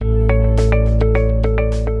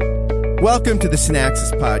Welcome to the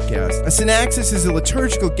Synaxis Podcast. A Synaxis is a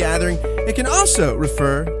liturgical gathering. It can also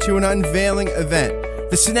refer to an unveiling event.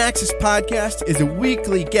 The Synaxis Podcast is a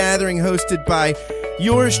weekly gathering hosted by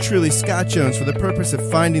yours truly, Scott Jones, for the purpose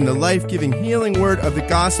of finding the life-giving, healing word of the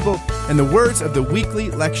gospel and the words of the weekly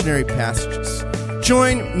lectionary passages.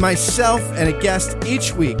 Join myself and a guest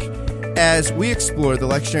each week as we explore the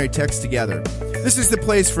lectionary text together. This is the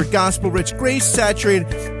place for gospel-rich,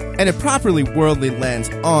 grace-saturated, and a properly worldly lens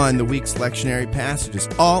on the week's lectionary passages,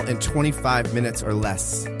 all in 25 minutes or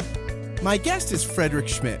less. My guest is Frederick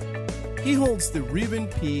Schmidt. He holds the Reuben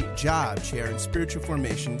P. Job Chair in Spiritual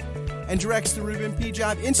Formation and directs the Reuben P.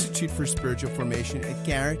 Job Institute for Spiritual Formation at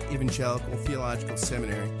Garrett Evangelical Theological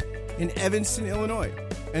Seminary in Evanston, Illinois.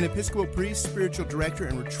 An Episcopal priest, spiritual director,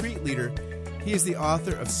 and retreat leader, he is the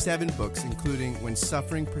author of 7 books, including When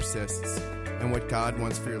Suffering Persists and What God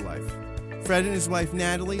Wants for Your Life. Fred and his wife,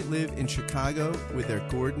 Natalie, live in Chicago with their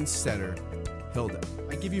Gordon setter, Hilda.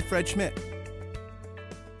 I give you Fred Schmidt.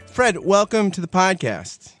 Fred, welcome to the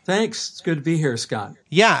podcast. Thanks. It's good to be here, Scott.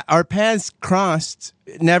 Yeah, our paths crossed,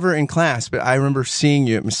 never in class, but I remember seeing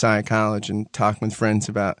you at Messiah College and talking with friends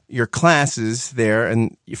about your classes there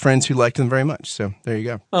and friends who liked them very much. So there you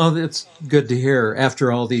go. Oh, it's good to hear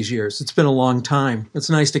after all these years. It's been a long time. It's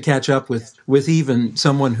nice to catch up with even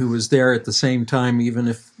someone who was there at the same time, even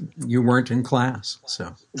if you weren't in class.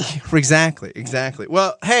 So Exactly.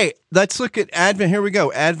 Well, hey, let's look at Advent. Here we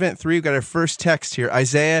go. Advent 3, we've got our first text here,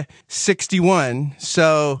 Isaiah 61.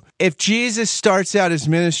 So if Jesus starts out his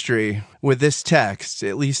ministry with this text,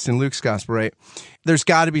 at least in Luke's gospel, right, there's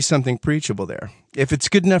got to be something preachable there. If it's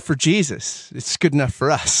good enough for Jesus, it's good enough for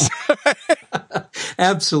us.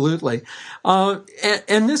 Absolutely.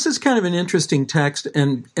 And this is kind of an interesting text,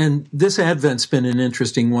 and this Advent's been an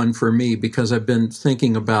interesting one for me because I've been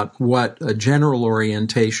thinking about what a general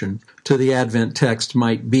orientation to the Advent text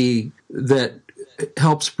might be that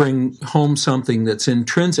helps bring home something that's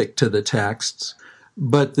intrinsic to the texts,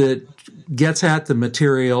 but that gets at the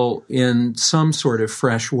material in some sort of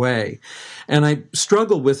fresh way. And I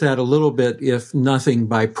struggle with that a little bit, if nothing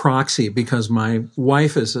by proxy, because my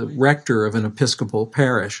wife is a rector of an Episcopal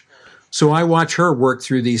parish. So I watch her work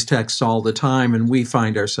through these texts all the time, and we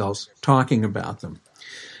find ourselves talking about them.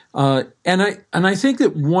 And I think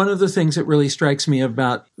that one of the things that really strikes me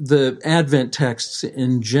about the Advent texts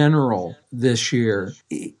in general this year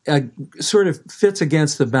sort of fits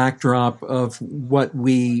against the backdrop of what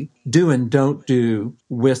we do and don't do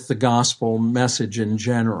with the gospel message in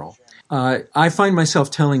general. I find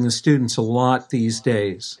myself telling the students a lot these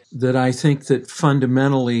days that I think that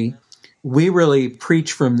fundamentally we really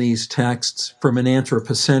preach from these texts from an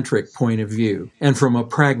anthropocentric point of view and from a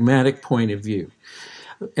pragmatic point of view.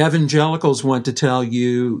 Evangelicals want to tell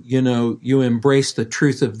you, you embrace the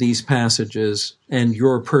truth of these passages and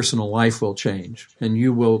your personal life will change and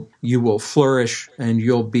you will flourish and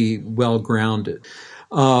you'll be well grounded.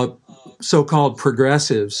 So-called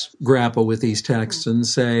progressives grapple with these texts and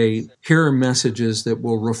say, here are messages that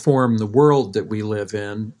will reform the world that we live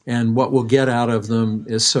in, and what we'll get out of them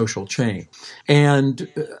is social change. And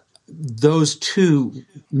those two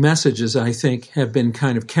messages, I think, have been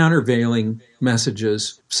kind of countervailing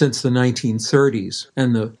messages since the 1930s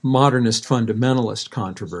and the modernist fundamentalist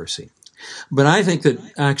controversy. But I think that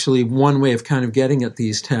actually one way of kind of getting at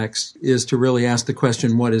these texts is to really ask the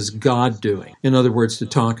question, what is God doing? In other words, to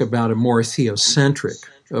talk about a more theocentric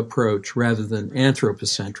approach rather than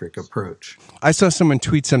anthropocentric approach. I saw someone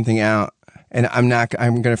tweet something out, and I'm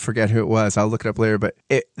going to forget who it was. I'll look it up later. But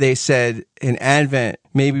they said in Advent,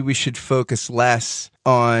 maybe we should focus less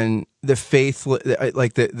on the faithful,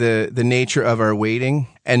 like the nature of our waiting,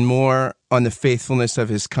 and more on the faithfulness of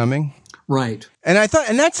his coming. Right. And I thought,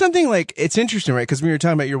 and that's something like, it's interesting, right? Because we were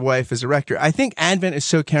talking about your wife as a rector. I think Advent is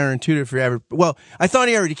so counterintuitive for your average. Well, I thought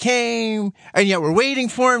he already came, and yet we're waiting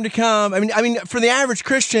for him to come. I mean, for the average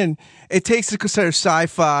Christian, it takes a sort of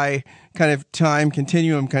sci-fi kind of time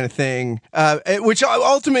continuum kind of thing, which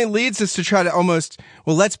ultimately leads us to try to almost,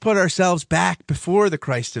 well, let's put ourselves back before the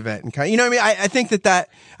Christ event, and kind of, you know what I mean? I think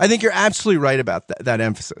I think you're absolutely right about that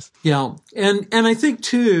emphasis. Yeah, and I think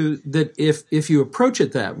too that if you approach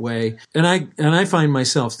it that way, and I find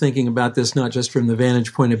myself thinking about this not just from the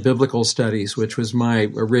vantage point of biblical studies, which was my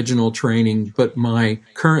original training, but my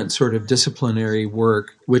current sort of disciplinary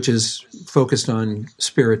work, which is focused on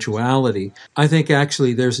spirituality. I think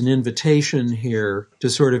actually there's an invitation here to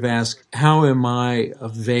sort of ask, how am I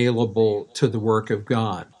available to the work of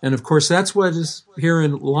God? And of course, that's what is here a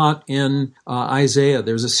lot in Isaiah.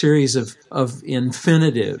 There's a series of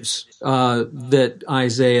infinitives that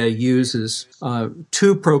Isaiah uses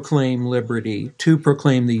to proclaim liberty, to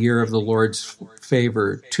proclaim the year of the Lord's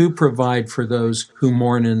favor to provide for those who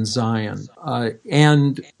mourn in Zion.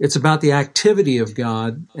 And it's about the activity of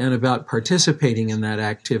God and about participating in that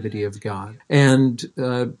activity of God. And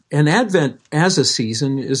Advent as a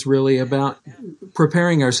season is really about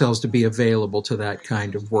preparing ourselves to be available to that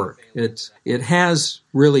kind of work. It has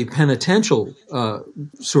really penitential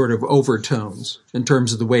sort of overtones in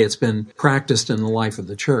terms of the way it's been practiced in the life of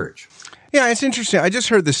the church. Yeah, it's interesting. I just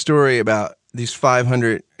heard the story about these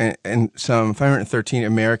 513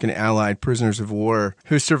 American Allied prisoners of war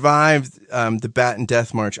who survived the Bataan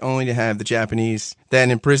Death March only to have the Japanese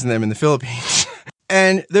then imprison them in the Philippines.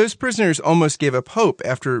 And those prisoners almost gave up hope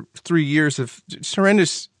after 3 years of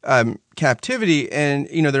horrendous captivity, and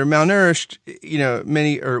they're malnourished.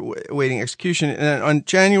 Many are awaiting execution. And on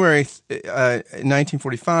January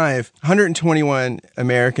 1945, 121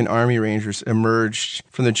 American Army Rangers emerged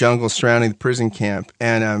from the jungle surrounding the prison camp,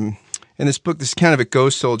 and in this book, this is kind of a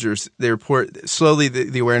ghost soldiers. They report slowly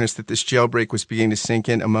the awareness that this jailbreak was beginning to sink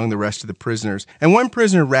in among the rest of the prisoners. And one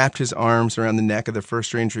prisoner wrapped his arms around the neck of the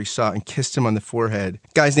first ranger he saw and kissed him on the forehead.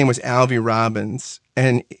 The guy's name was Alvy Robbins.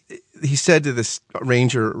 And he said to this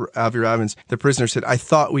ranger, Alvy Robbins, the prisoner said, "I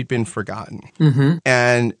thought we'd been forgotten." Mm-hmm.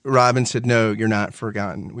 And Robbins said, "No, you're not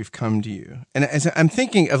forgotten. We've come to you." And as I'm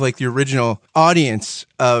thinking of like the original audience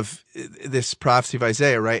of this prophecy of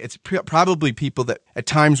Isaiah, right? It's probably people that at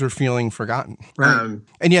times were feeling forgotten. Right.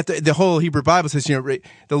 And yet the whole Hebrew Bible says, the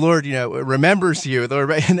Lord, remembers you. The Lord,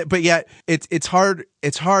 right? But yet it's hard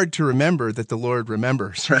to remember that the Lord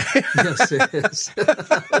remembers, right? Yes, it is.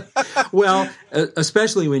 Well,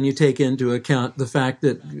 especially when you take into account the fact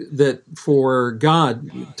that for God,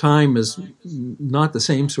 time is not the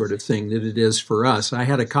same sort of thing that it is for us. I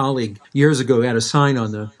had a colleague years ago who had a sign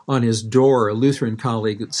on his door, a Lutheran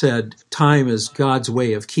colleague, that said, "Time is God's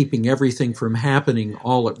way of keeping everything from happening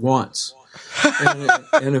all at once."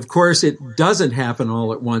 And of course, it doesn't happen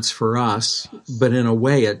all at once for us, but in a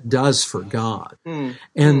way it does for God.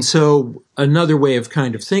 And so another way of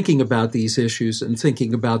kind of thinking about these issues and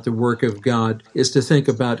thinking about the work of God is to think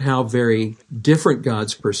about how very different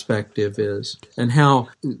God's perspective is and how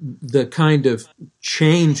the kind of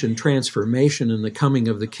change and transformation in the coming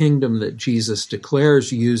of the kingdom that Jesus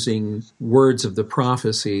declares using words of the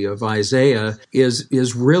prophecy of Isaiah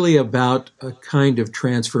is really about a kind of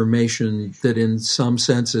transformation that in some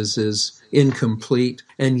senses is incomplete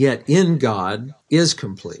and yet in God is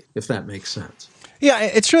complete, if that makes sense. Yeah,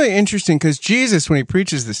 it's really interesting because Jesus, when he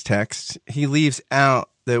preaches this text, he leaves out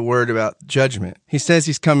the word about judgment. He says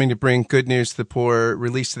he's coming to bring good news to the poor,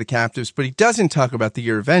 release to the captives, but he doesn't talk about the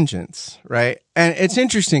year of vengeance, right? And it's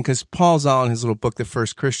interesting because Paul Zahl, in his little book, The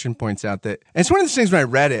First Christian, points out that, and it's one of those things when I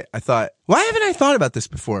read it, I thought, why haven't I thought about this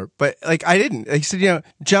before? But I didn't. He said,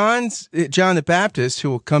 John the Baptist,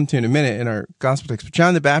 who we'll come to in a minute in our gospel text, but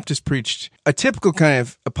John the Baptist preached a typical kind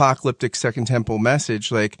of apocalyptic Second Temple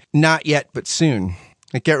message, like not yet, but soon.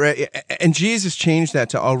 Like get ready. And Jesus changed that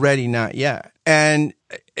to already, not yet. And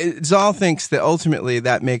Zahl thinks that ultimately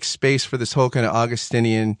that makes space for this whole kind of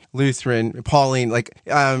Augustinian, Lutheran, Pauline,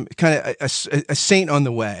 kind of a saint on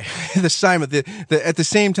the way, the sign of the at the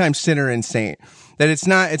same time sinner and saint. That it's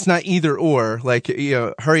not either or, like,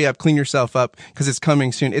 hurry up, clean yourself up because it's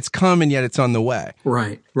coming soon. It's come and yet it's on the way.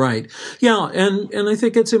 Right. Yeah, and I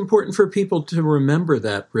think it's important for people to remember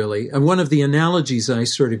that, really. And one of the analogies I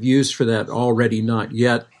sort of use for that already not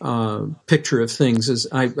yet picture of things is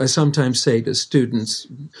I sometimes say to students,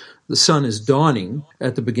 the sun is dawning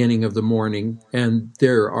at the beginning of the morning, and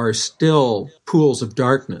there are still pools of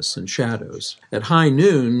darkness and shadows. At high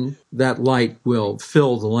noon, that light will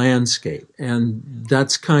fill the landscape, and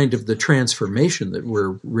that's kind of the transformation that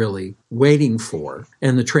we're really waiting for,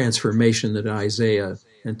 and the transformation that Isaiah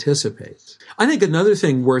anticipates. I think another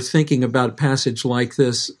thing worth thinking about a passage like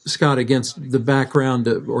this, Scott, against the background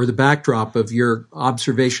or the backdrop of your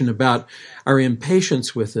observation about our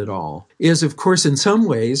impatience with it all, is, of course, in some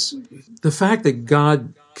ways, the fact that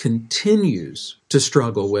God continues to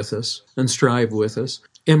struggle with us and strive with us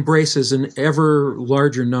embraces an ever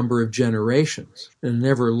larger number of generations, an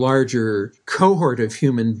ever larger cohort of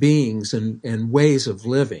human beings and ways of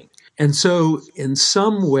living. And so, in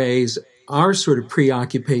some ways, our sort of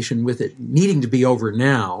preoccupation with it needing to be over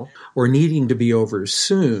now or needing to be over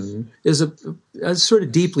soon is a sort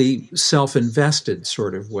of deeply self-invested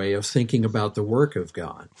sort of way of thinking about the work of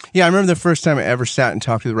God. Yeah, I remember the first time I ever sat and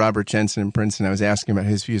talked with Robert Jensen in Princeton. I was asking about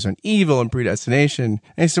his views on evil and predestination.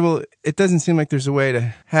 And he said, well, it doesn't seem like there's a way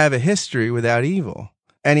to have a history without evil.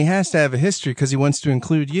 And he has to have a history because he wants to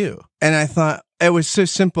include you. And I thought, it was so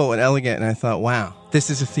simple and elegant. And I thought, wow, this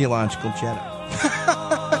is a theological Jedi.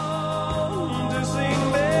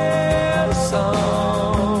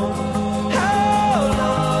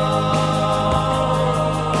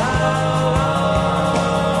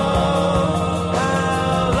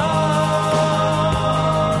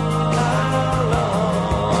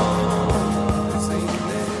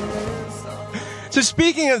 So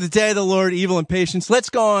speaking of the day of the Lord, evil and patience, let's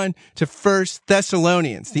go on to 1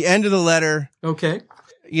 Thessalonians, the end of the letter. Okay.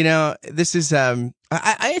 You know, this is,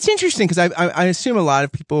 it's interesting because I assume a lot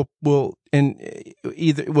of people will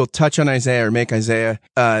touch on Isaiah or make Isaiah,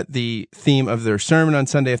 the theme of their sermon on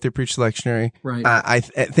Sunday if they preach the lectionary. Right. I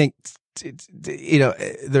think, you know,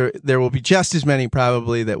 there will be just as many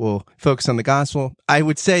probably that will focus on the gospel. I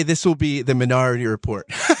would say this will be the minority report.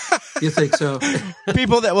 You think so?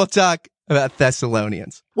 People that will talk about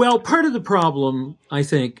Thessalonians. Well, part of the problem, I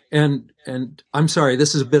think, and I'm sorry,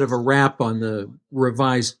 this is a bit of a wrap on the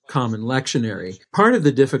Revised Common Lectionary. Part of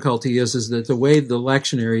the difficulty is that the way the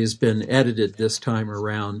lectionary has been edited this time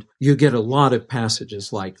around, you get a lot of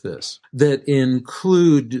passages like this that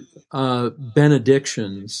include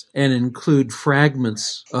benedictions and include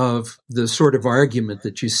fragments of the sort of argument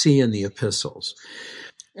that you see in the epistles.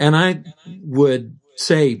 And I would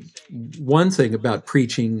say one thing about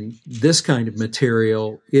preaching this kind of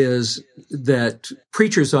material is that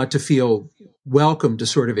preachers ought to feel welcome to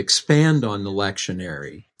sort of expand on the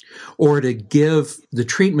lectionary or to give the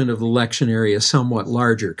treatment of the lectionary a somewhat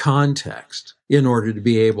larger context in order to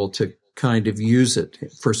be able to kind of use it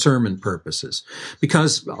for sermon purposes.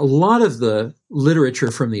 Because a lot of the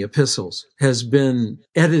literature from the epistles has been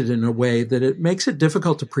edited in a way that it makes it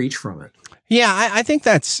difficult to preach from it. Yeah, I think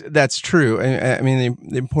that's true. I mean,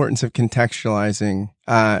 the importance of contextualizing,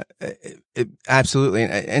 absolutely.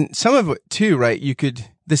 And some of it too, right?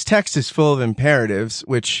 This text is full of imperatives,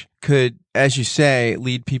 which could, as you say,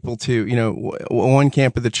 lead people to, you know, one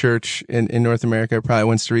camp of the church in North America probably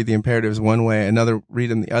wants to read the imperatives one way, another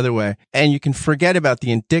read them the other way. And you can forget about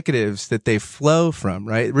the indicatives that they flow from,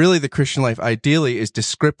 right? Really, the Christian life ideally is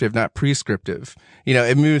descriptive, not prescriptive. You know,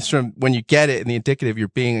 it moves from when you get it in the indicative, you're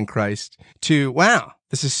being in Christ, to, wow,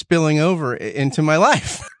 this is spilling over into my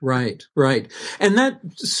life. Right. And that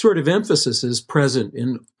sort of emphasis is present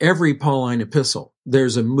in every Pauline epistle.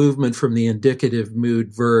 There's a movement from the indicative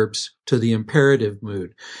mood verbs to the imperative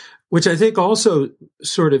mood, which I think also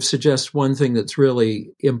sort of suggests one thing that's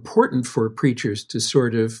really important for preachers to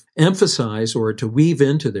sort of emphasize or to weave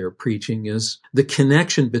into their preaching is the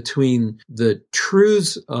connection between the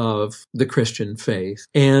truths of the Christian faith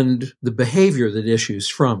and the behavior that issues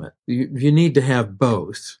from it. You need to have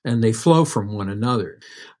both, and they flow from one another.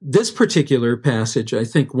 This particular passage, I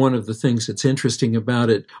think one of the things that's interesting about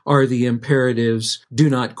it are the imperatives: do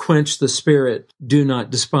not quench the spirit, do not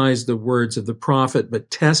despise the words of the prophet, but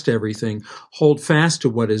test everything, hold fast to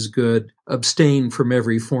what is good, abstain from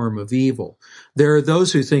every form of evil. There are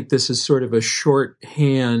those who think this is sort of a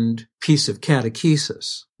shorthand piece of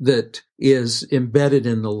catechesis that is embedded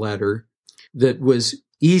in the letter, that was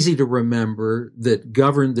easy to remember, that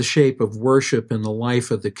governed the shape of worship in the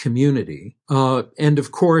life of the community. And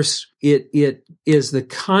of course, it is the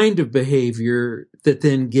kind of behavior that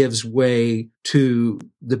then gives way to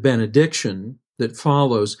the benediction that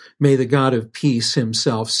follows. May the God of peace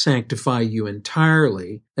himself sanctify you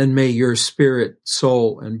entirely, and may your spirit,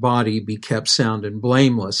 soul, and body be kept sound and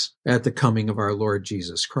blameless at the coming of our Lord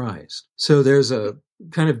Jesus Christ. So there's a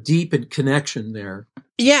kind of deep connection there.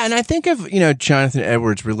 Yeah, and I think of, you know, Jonathan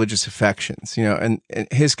Edwards' religious affections, you know, and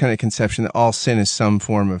his kind of conception that all sin is some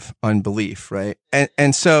form of unbelief, right?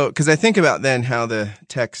 And so, because I think about then how the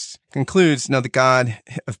text concludes, now the God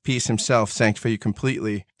of peace himself sanctify you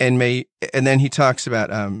completely, and then he talks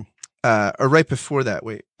about, or right before that,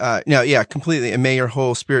 completely. And may your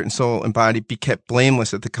whole spirit and soul and body be kept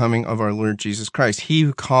blameless at the coming of our Lord Jesus Christ. He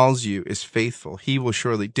who calls you is faithful. He will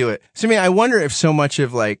surely do it. So, I mean, I wonder if so much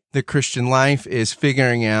of like the Christian life is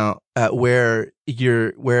figuring out where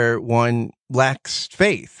one lacks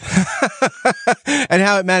faith and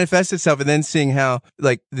how it manifests itself, and then seeing how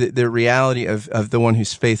like the reality of the one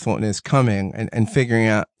who's faithful and is coming, and figuring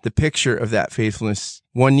out the picture of that faithfulness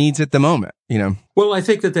one needs at the moment, you know? Well, I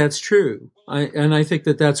think that that's true. I think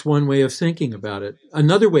that that's one way of thinking about it.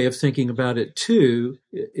 Another way of thinking about it too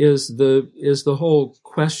is the whole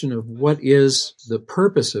question of what is the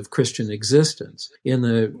purpose of Christian existence. In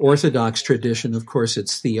the Orthodox tradition, of course,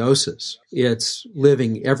 it's theosis. It's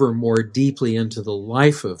living ever more deeply into the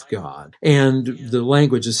life of God. And the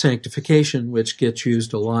language of sanctification, which gets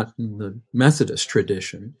used a lot in the Methodist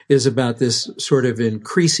tradition, is about this sort of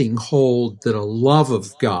increasing hold that a love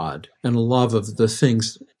of God and a love of the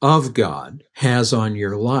things of God has on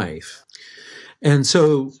your life. And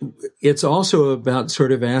so it's also about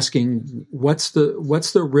sort of asking, what's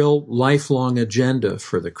the real lifelong agenda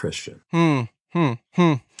for the Christian? Yeah,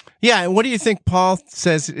 and what do you think Paul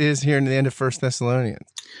says it is here in the end of 1 Thessalonians?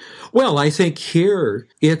 Well, I think here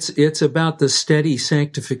it's about the steady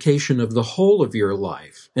sanctification of the whole of your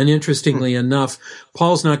life. And interestingly enough,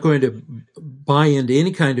 Paul's not going to buy into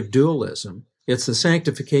any kind of dualism. It's the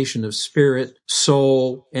sanctification of spirit,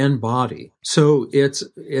 soul, and body. So it's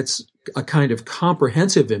a kind of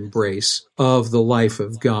comprehensive embrace of the life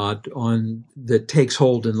of God that takes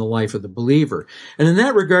hold in the life of the believer. And in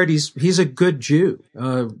that regard, he's a good Jew.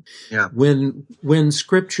 When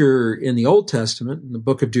Scripture in the Old Testament, in the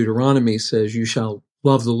book of Deuteronomy, says, "You shall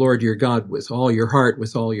love the Lord your God with all your heart,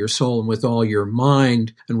 with all your soul, and with all your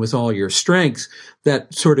mind, and with all your strength,"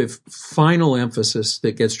 that sort of final emphasis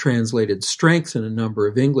that gets translated strength in a number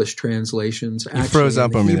of English translations, actually froze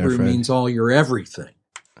up on me there, Fred. Means all your everything.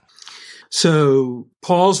 So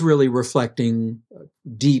Paul's really reflecting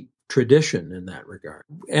deep tradition in that regard.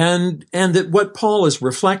 And that what Paul is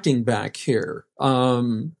reflecting back here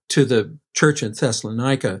to the church in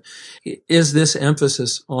Thessalonica is this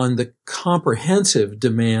emphasis on the comprehensive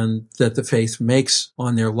demand that the faith makes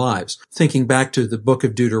on their lives. Thinking back to the book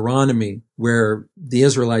of Deuteronomy, where the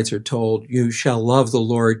Israelites are told, "You shall love the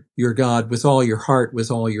Lord your God with all your heart, with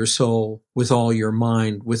all your soul, with all your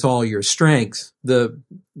mind, with all your strength." The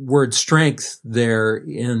word strength there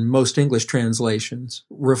in most English translations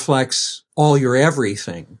reflects all your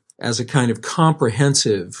everything, as a kind of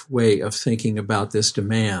comprehensive way of thinking about this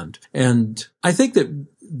demand. And I think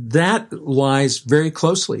that lies very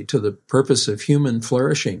closely to the purpose of human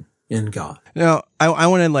flourishing in God. Now, I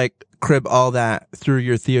want to crib all that through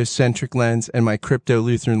your theocentric lens and my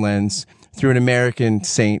crypto-Lutheran lens through an American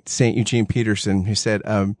saint, St. Eugene Peterson, who said,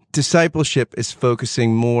 discipleship is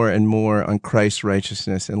focusing more and more on Christ's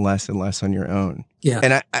righteousness and less on your own. Yeah.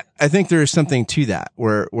 And I think there is something to that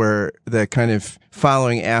where the kind of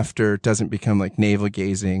following after doesn't become like navel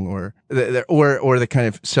gazing or the kind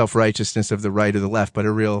of self-righteousness of the right or the left, but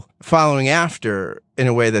a real following after in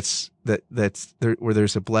a way that's there, where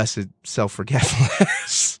there's a blessed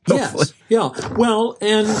self-forgetfulness. Yes. Yeah. Well,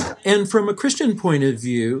 and from a Christian point of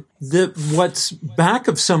view, what's back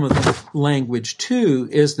of some of the language too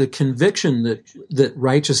is the conviction that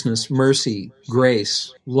righteousness, mercy,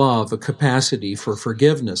 grace, love, a capacity for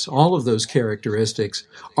forgiveness, all of those characteristics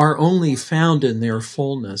are only found in their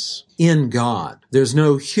fullness in God. There's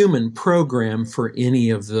no human program for any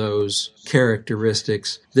of those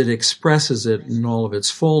characteristics that expresses it in all of its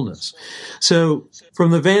fullness. So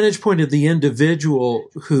from the vantage point of the individual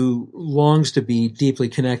who longs to be deeply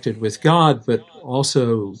connected with God, but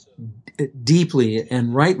also deeply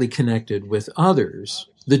and rightly connected with others,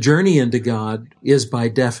 the journey into God is by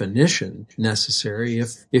definition necessary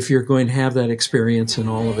if you're going to have that experience in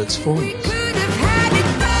all of its fullness.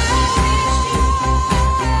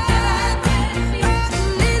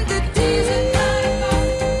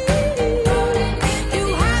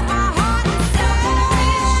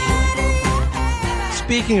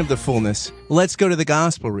 Speaking of the fullness, let's go to the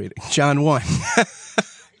gospel reading, John 1.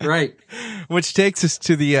 Right. Which takes us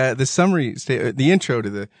to the summary, the intro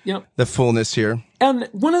to the fullness here. And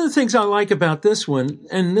one of the things I like about this one,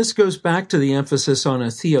 and this goes back to the emphasis on a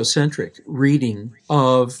theocentric reading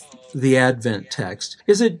of the Advent text,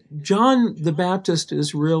 is that John the Baptist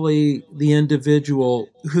is really the individual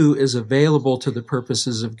who is available to the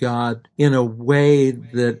purposes of God in a way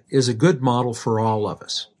that is a good model for all of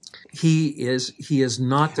us. He is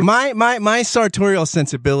not my sartorial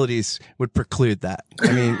sensibilities would preclude that.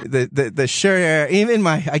 I mean, the sure, even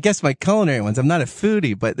I guess my culinary ones, I'm not a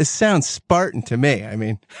foodie, but this sounds Spartan to me. I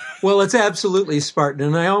mean, well, it's absolutely Spartan.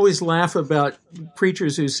 And I always laugh about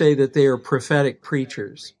preachers who say that they are prophetic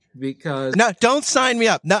preachers. Because no, don't sign me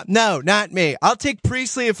up. No, not me. I'll take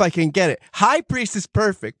priestly if I can get it. High priest is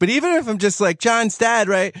perfect, but even if I'm just like John's dad,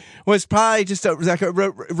 right, was probably just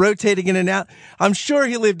rotating in and out. I'm sure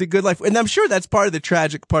he lived a good life, and I'm sure that's part of the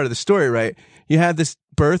tragic part of the story, right? You have this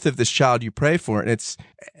birth of this child you pray for, and it's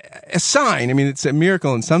a sign. I mean, it's a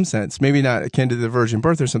miracle in some sense, maybe not akin to the virgin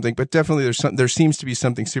birth or something, but definitely there seems to be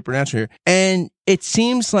something supernatural here, and it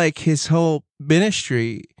seems like his whole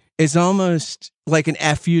ministry is almost like an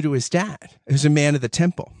FU to his dad, who's a man of the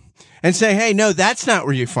temple, and saying, hey, no, that's not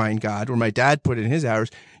where you find God, where my dad put in his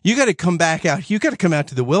hours. You got to come back out. You got to come out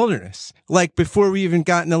to the wilderness, like before we even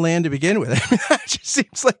got in the land to begin with. I mean, that just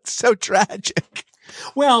seems like so tragic.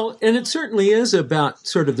 Well, and it certainly is about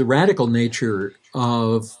sort of the radical nature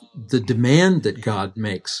of the demand that God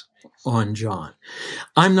makes on John.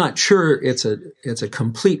 I'm not sure it's a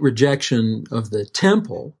complete rejection of the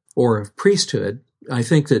temple or of priesthood. I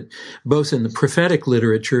think that both in the prophetic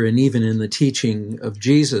literature and even in the teaching of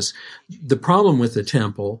Jesus, the problem with the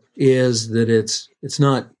temple is that it's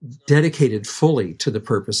not dedicated fully to the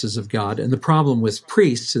purposes of God. And the problem with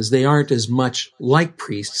priests is they aren't as much like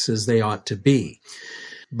priests as they ought to be.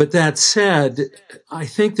 But that said, I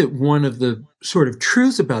think that one of the sort of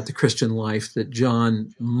truths about the Christian life that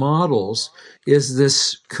John models is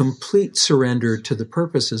this complete surrender to the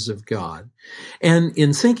purposes of God. And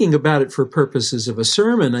in thinking about it for purposes of a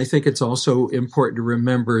sermon, I think it's also important to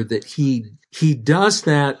remember that he does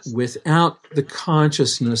that without the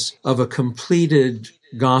consciousness of a completed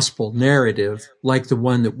gospel narrative like the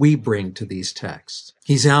one that we bring to these texts.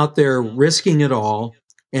 He's out there risking it all,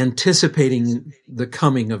 anticipating the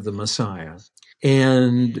coming of the Messiah,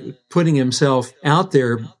 and putting himself out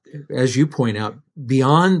there, as you point out,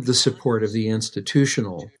 beyond the support of the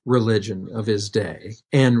institutional religion of his day,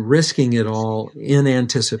 and risking it all in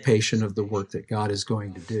anticipation of the work that God is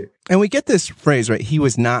going to do. And we get this phrase, right? He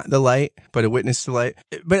was not the light, but a witness to light.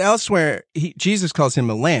 But elsewhere, Jesus calls him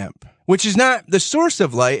a lamp, which is not the source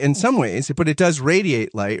of light in some ways, but it does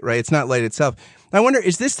radiate light, right? It's not light itself. I wonder,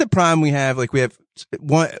 is this the problem we have? Like, we have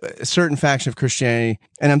a certain faction of Christianity,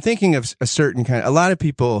 and I'm thinking of a certain kind. A lot of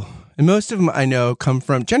people, and most of them I know, come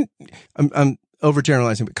from, I'm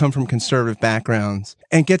overgeneralizing, but come from conservative backgrounds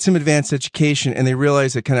and get some advanced education, and they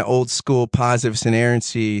realize that kind of old school positivist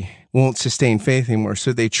inerrancy won't sustain faith anymore.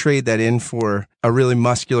 So they trade that in for a really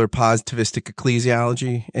muscular positivistic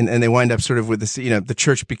ecclesiology, and they wind up sort of with this, the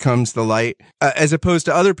church becomes the light, as opposed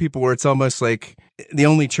to other people where it's almost like the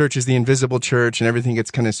only church is the invisible church and everything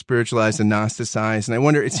gets kind of spiritualized and Gnosticized. And I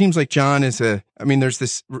wonder, it seems like John is there's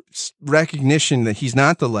this recognition that he's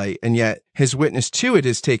not the light, and yet his witness to it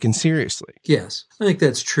is taken seriously. Yes, I think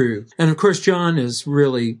that's true. And of course, John is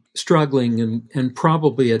really struggling and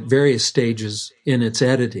probably at various stages in its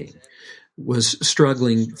editing was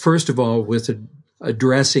struggling, first of all, with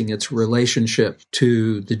addressing its relationship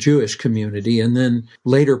to the Jewish community, and then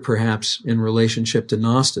later perhaps in relationship to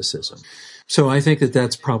Gnosticism. So I think that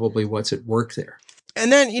that's probably what's at work there.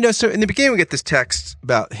 And then, so in the beginning we get this text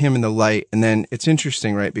about him and the light, and then it's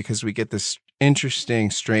interesting, right? Because we get this interesting,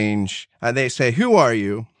 strange, they say, "Who are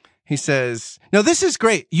you?" He says, "No, this is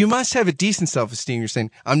great. You must have a decent self-esteem." You're saying,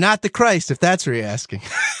 "I'm not the Christ," if that's what you're asking.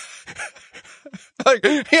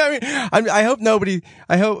 I hope nobody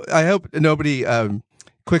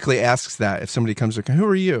quickly asks that if somebody comes like, "Who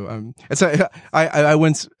are you?" And so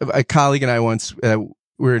a colleague and I once,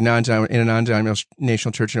 we were in a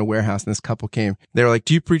non-denominational church in a warehouse, and this couple came. They were like,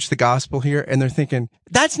 "Do you preach the gospel here?" And they're thinking,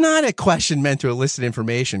 that's not a question meant to elicit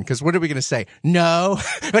information, because what are we going to say? No,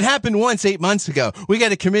 it happened once 8 months ago. We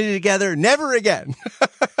got a committee together, never again.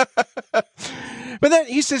 But then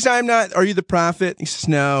he says, "I'm not. Are you the prophet?" He says,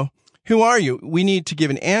 "No." "Who are you?" We need to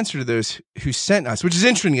give an answer to those who sent us, which is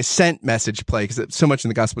interesting, a sent message play, because it's so much in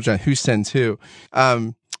the Gospel of John, who sends who.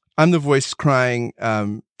 "I'm the voice crying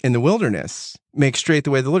in the wilderness, make straight the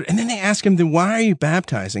way of the Lord." And then they ask him, "Then why are you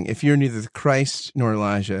baptizing if you're neither the Christ nor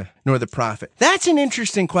Elijah nor the prophet?" That's an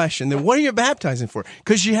interesting question. Then what are you baptizing for?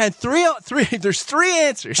 Because you had there's three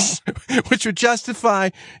answers which would justify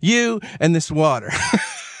you and this water.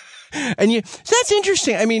 So that's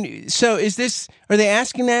interesting. I mean, so are they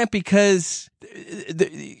asking that because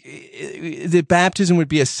the baptism would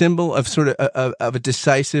be a symbol of sort of a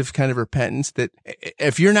decisive kind of repentance, that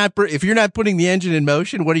if you're not putting the engine in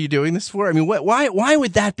motion, what are you doing this for? I mean, why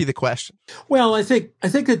would that be the question? Well, I think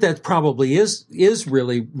that probably is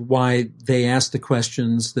really why they ask the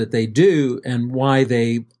questions that they do, and why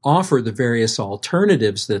they offer the various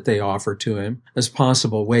alternatives that they offer to him as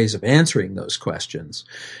possible ways of answering those questions.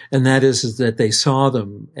 And that is that they saw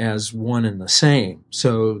them as one and the same.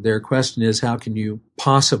 So their question is, how can you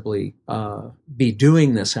possibly be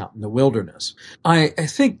doing this out in the wilderness? I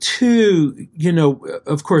think too,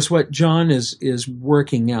 of course, what John is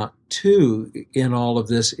working out too in all of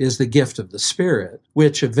this is the gift of the Spirit,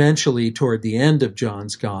 which eventually toward the end of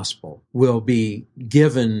John's gospel will be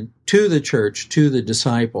given to the church, to the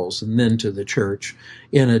disciples, and then to the church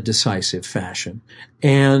in a decisive fashion.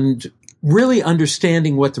 And really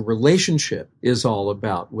understanding what the relationship is all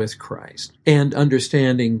about with Christ, and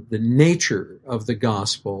understanding the nature of the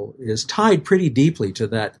gospel is tied pretty deeply to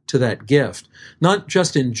that gift, not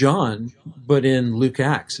just in John, but in Luke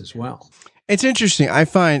Acts as well. It's interesting. I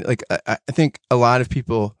find, like, I think a lot of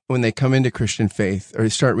people, when they come into Christian faith or they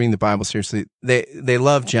start reading the Bible seriously, they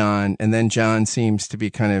love John, and then John seems to be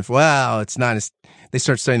kind of, well, it's not as, they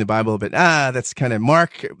start studying the Bible a bit. That's kind of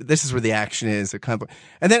Mark. This is where the action is. And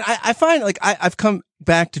then I find, like, I've come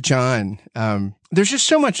back to John. There's just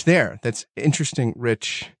so much there that's interesting,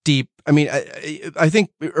 rich, deep. I mean, I think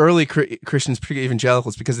early Christians, particularly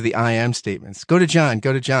evangelicals, because of the I am statements, go to John.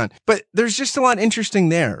 But there's just a lot interesting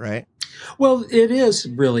there, right? Well, it is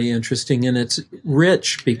really interesting, and it's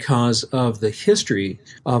rich because of the history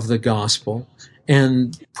of the gospel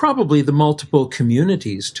and probably the multiple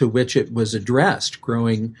communities to which it was addressed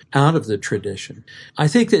growing out of the tradition. I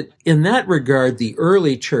think that in that regard, the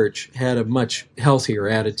early church had a much healthier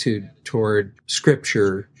attitude toward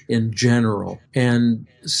Scripture in general and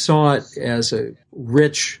saw it as a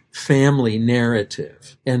rich family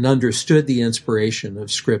narrative and understood the inspiration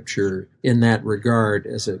of Scripture in that regard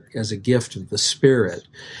as a gift of the Spirit.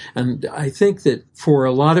 And I think that for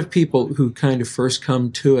a lot of people who kind of first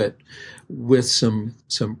come to it with some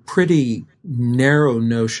pretty narrow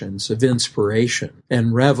notions of inspiration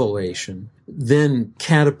and revelation, then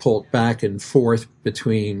catapult back and forth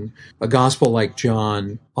between a gospel like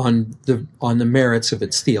John on the merits of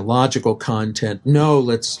its theological content. No,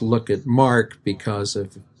 let's look at Mark because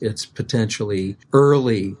of its potentially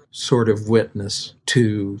early sort of witness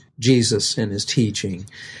to Jesus and his teaching.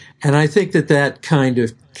 And I think that kind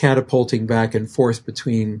of catapulting back and forth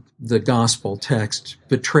between the gospel text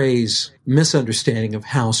betrays misunderstanding of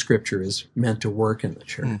how Scripture is meant to work in the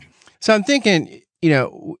church. So I'm thinking,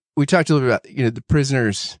 we talked a little bit about, the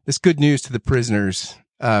prisoners, this good news to the prisoners,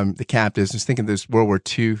 the captives. I was thinking of those World War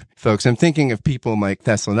II folks. I'm thinking of people like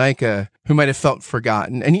Thessalonica who might have felt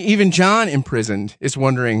forgotten. And even John imprisoned is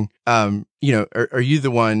wondering, are you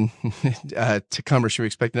the one to come, or should we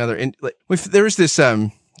expect another? And there was this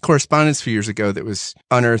correspondence a few years ago that was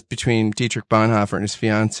unearthed between Dietrich Bonhoeffer and his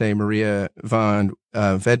fiancée, Maria von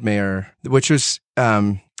Wedmeyer, which was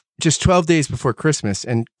just 12 days before Christmas,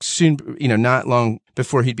 and soon, not long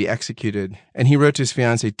before he'd be executed. And he wrote to his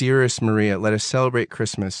fiancée, "Dearest Maria, let us celebrate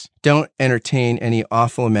Christmas. Don't entertain any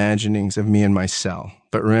awful imaginings of me in my cell,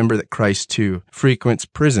 but remember that Christ, too, frequents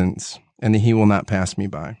prisons, and that he will not pass me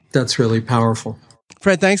by." That's really powerful.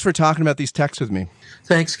 Fred, thanks for talking about these texts with me.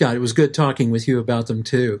 Thanks, Scott. It was good talking with you about them,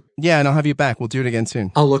 too. Yeah, and I'll have you back. We'll do it again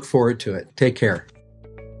soon. I'll look forward to it. Take care.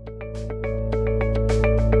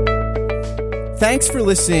 Thanks for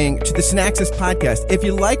listening to the Synaxis podcast. If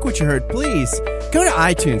you like what you heard, please go to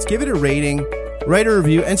iTunes, give it a rating, write a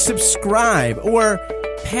review, and subscribe, or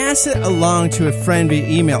pass it along to a friend via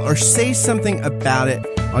email, or say something about it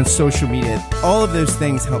on social media. All of those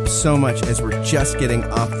things help so much as we're just getting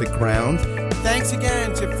off the ground. Thanks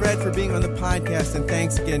again to Fred for being on the podcast, and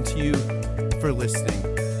thanks again to you for listening.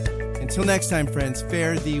 Until next time, friends,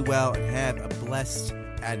 fare thee well and have a blessed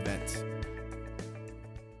Advent.